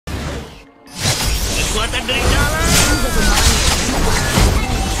Kekuatan dari dalam.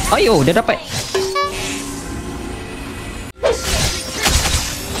 Ayo, dah dapat.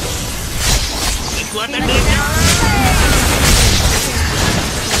 Kekuatan dari dalam.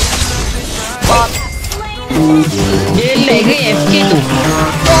 Gelek ke FK tu?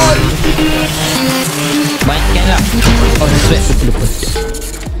 Banyakkan lah. Oh, sweat tu lupa.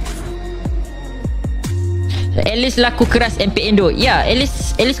 Alice laku keras MP Indo. Ya,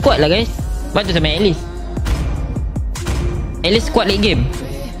 Alice kuat lah guys. Bantu sama Alice. Alice kuat late game.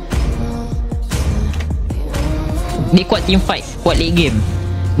 Dia kuat team fight, kuat late game.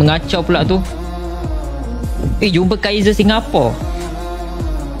 Mengacau pula tu. Jumpa Kaiser Singapura.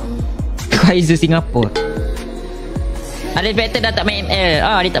 Kaiser Singapura. Ada inspector dah tak main ML.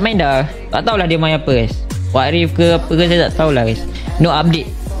 Dia tak main dah. Tak tahulah dia main apa guys. What Riff ke apa ke saya tak tahulah guys. No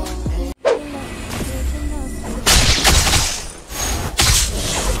update.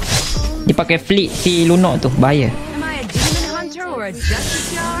 Dia pakai fleet si Lunok tu. Bahaya.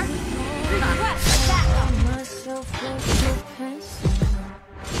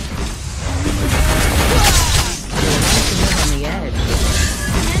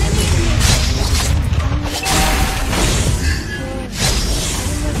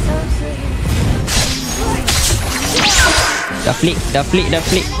 Dah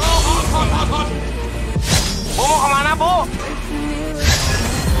flick. Bu, mau kemana bu?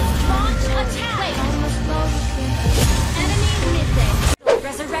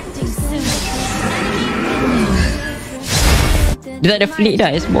 Dia tak ada flick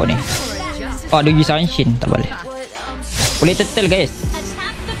dah S-Ball ni. Ada pergi Sunshine. Tak boleh. Boleh turtle guys.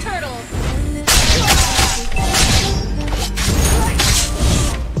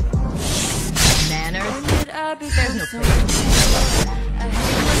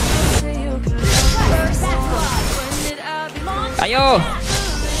 Ayo.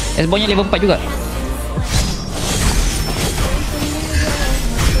 S-Ball-nya level 4 juga.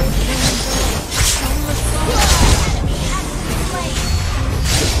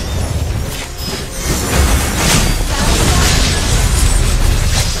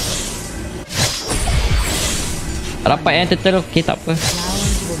 Tak dapat turtle. Okay, tak apa.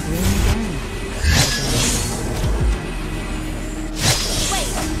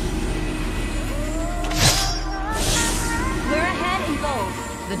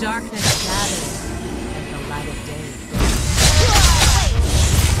 The darkness gathers as the light of day.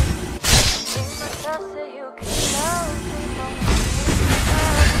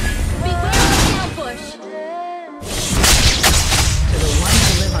 Beware of the ambush. To the ones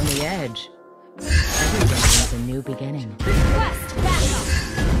who live on the edge, every day is a new beginning. Request backup.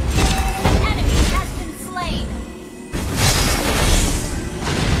 An enemy has been slain.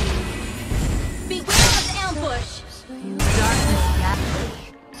 Beware of the ambush. Darkness gathers.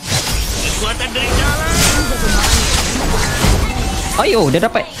 Kekuatan dari dalam. Ayo, dah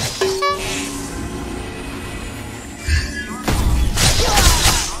dapat.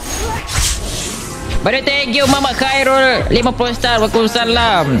 Pada thank you Mamat Khairul 50 star.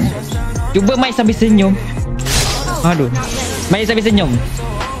 Waalaikumsalam. Cuba main sambil senyum. Aduh. Main sambil senyum.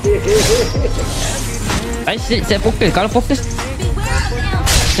 Saya fokus. Kalau fokus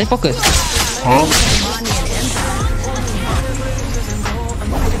saya fokus.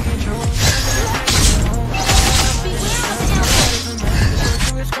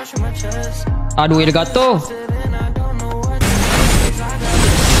 Aduh, Elgato.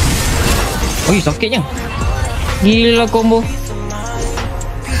 Ui, sakitnya. Gila combo.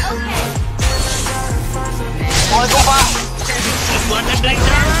 Assalamualaikum Pak. Kekuatan dari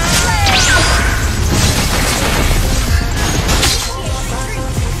dalam.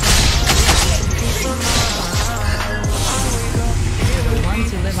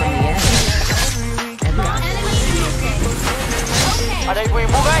 Ada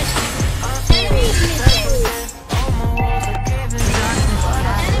ibu-ibu guys.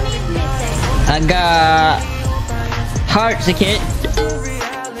 Agak hard sikit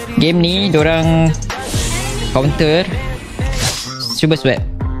game ni. Diorang counter. Cuba swap.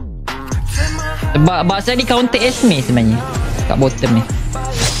 Sebab bahasa ni counter Esme sebenarnya kat bottom ni.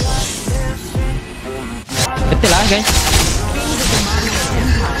 Betul lah guys.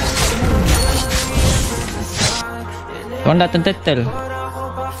 Diorang dah turtle.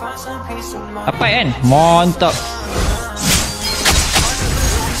 Apa kan? Mantap.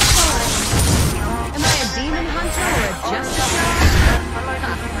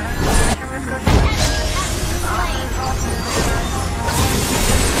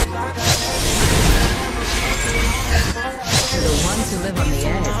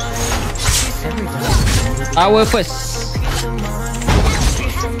 Tower first.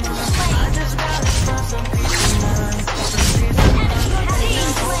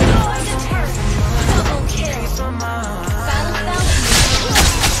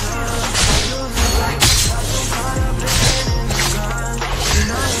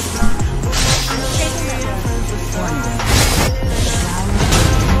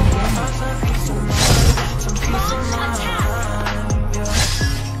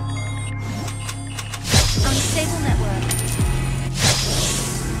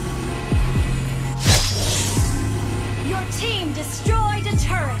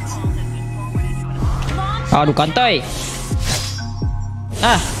 Aduh, kantai.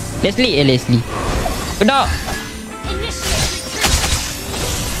 Leslie. Kedok.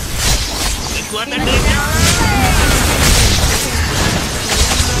 Kekuatan dari dalam.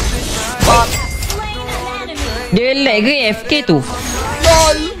 Dia lag ke AFK tu?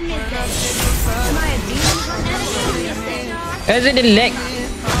 Rasa dia lag.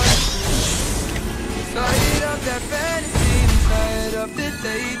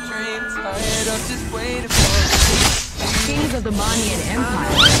 Kings of the Monian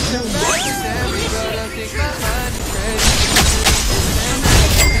Empire.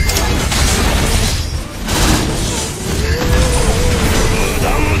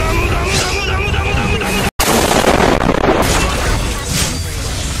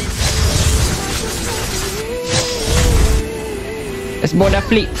 Let's board dah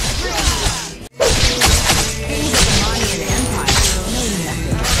flick.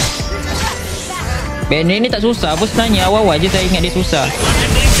 Banner ni tak susah pun sebenarnya. Awal-awal je saya ingat dia susah.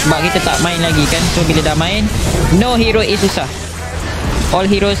 Sebab kita tak main lagi kan. So bila dah main, no hero is susah. All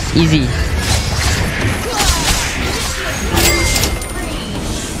heroes easy.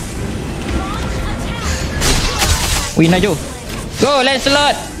 Win aja. Go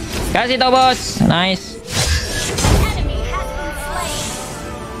Lancelot. Kasih tau bos. Nice.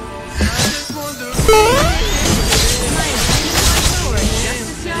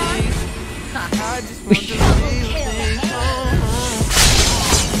 Uish.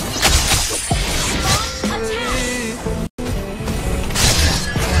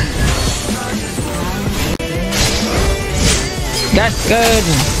 Gaskan.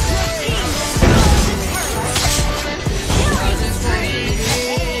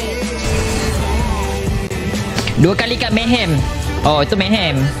 Dua kali kat Mayhem. Oh, itu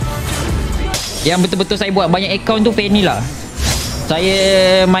Mayhem. Yang betul-betul saya buat banyak account tu Penny lah.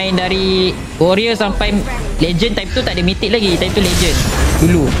 Saya main dari Warrior sampai Legend. Time tu tak ada mythic lagi. Time tu Legend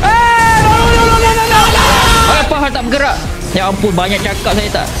dulu. Apa hal tak bergerak? Ya ampun, banyak cakap saya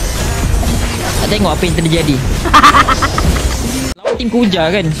tak tengok apa yang terjadi. Lawan tim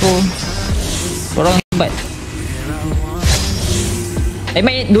Kuja kan. So orang hebat.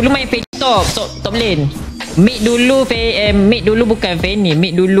 Dulu main Fade top lane. Mid dulu bukan Fanny.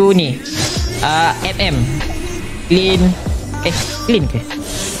 Mid dulu ni MM Clean. Clean ke?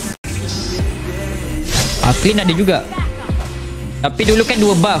 Clean ada juga. Tapi dulu kan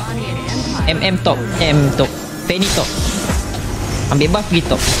dua buff. MM top, M top, Fanny top. Ambil buff pergi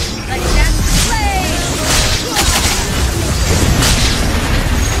top.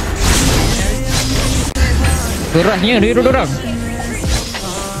 Kerasnya dia orang.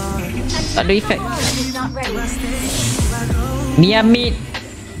 Tak ada efek. Mia mid.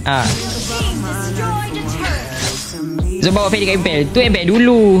 So bawa Fanny kat MPL. Tu MPL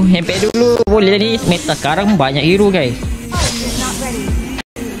dulu. Boleh ni meta sekarang banyak hero guys.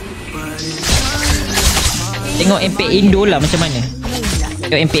 Tengok MP Indo lah macam mana.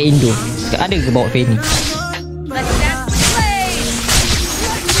 Tengok MP Indo. Ada ke bawa Fanny?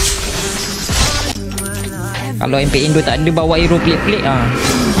 Kalau MP Indo tak ada bawa hero pelik-pelik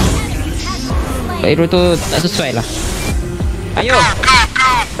hero tu tak sesuai lah. Ayo.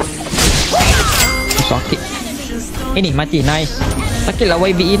 Sakit. Ini mati. Nice. Sakit lah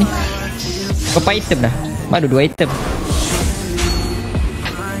YBE ni. Berapa item dah? Baru 2 item.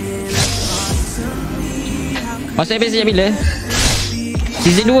 Masuk episode bila?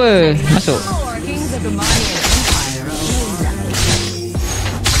 Season 2 masuk.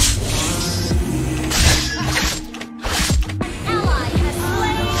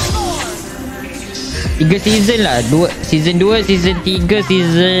 Tiga season lah. Season 2, season 3,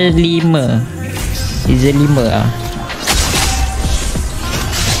 season 5. Season 5 lah.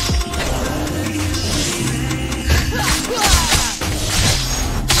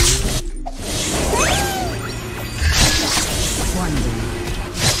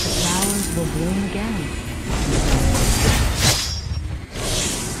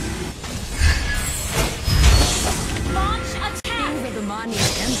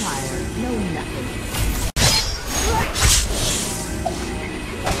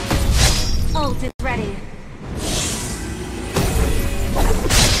 Ult is ready.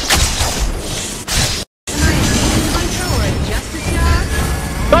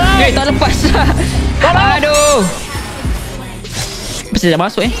 Tak lepas lah. Aduh. Mesti dah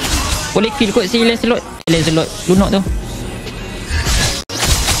masuk Boleh kill kot si Lancelot lunok tu.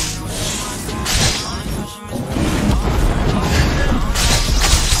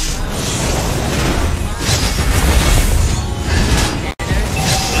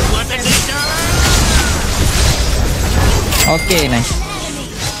 Okay, nice.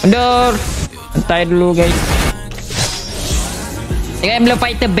 Mundur. Santai dulu guys. Tengok Emblem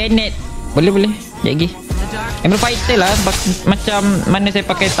Fighter Bennett. Boleh. Sekejap lagi. Emblem Fighter lah. Macam mana saya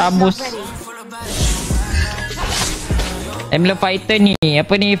pakai Tamus. Emblem Fighter ni.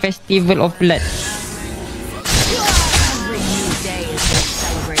 Apa ni? Festival of Blood. Every new day is worth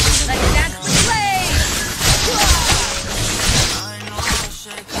celebrating. Let's play.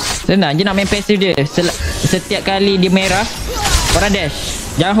 Senang je nak main passive dia. Setiap kali dia merah, korang dash.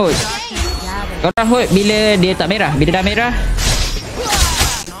 Jangan hold. Korang hold bila dia tak merah. Bila dah merah,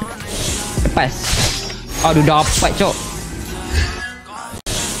 lepas. Aduh, dapat cok.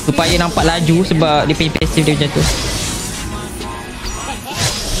 Supaya nampak laju sebab dia punya passive dia macam tu.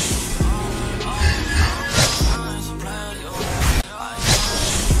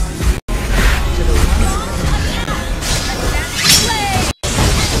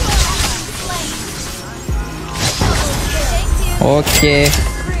 Okay.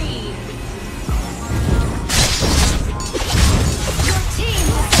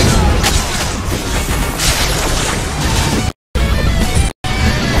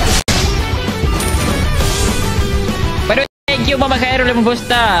 Baru thank you Mama Khairul 50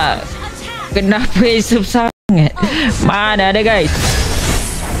 star. Kenapa esok sangat? Mana ada guys?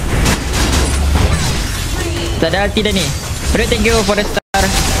 Tak ada ulti dah ni. Baru thank you for the star.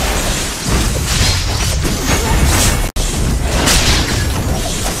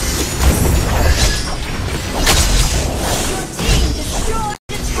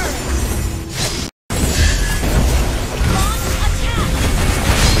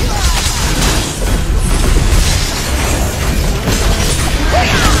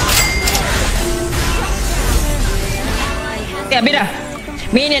 Habis dah.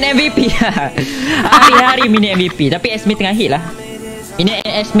 Minion MVP. Hari-hari minion MVP. Tapi Esme tengah hit lah. Ini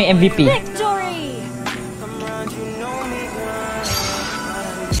Esme MVP. Victory!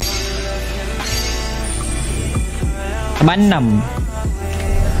 Manam.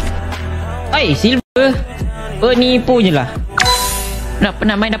 Silver. Penipu je lah. Nak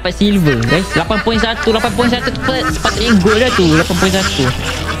pernah main dapat silver guys. 8.1 tu sepatutnya goal dah tu.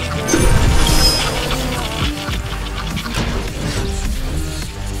 8.1.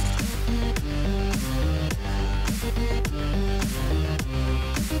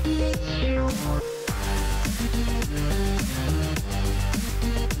 You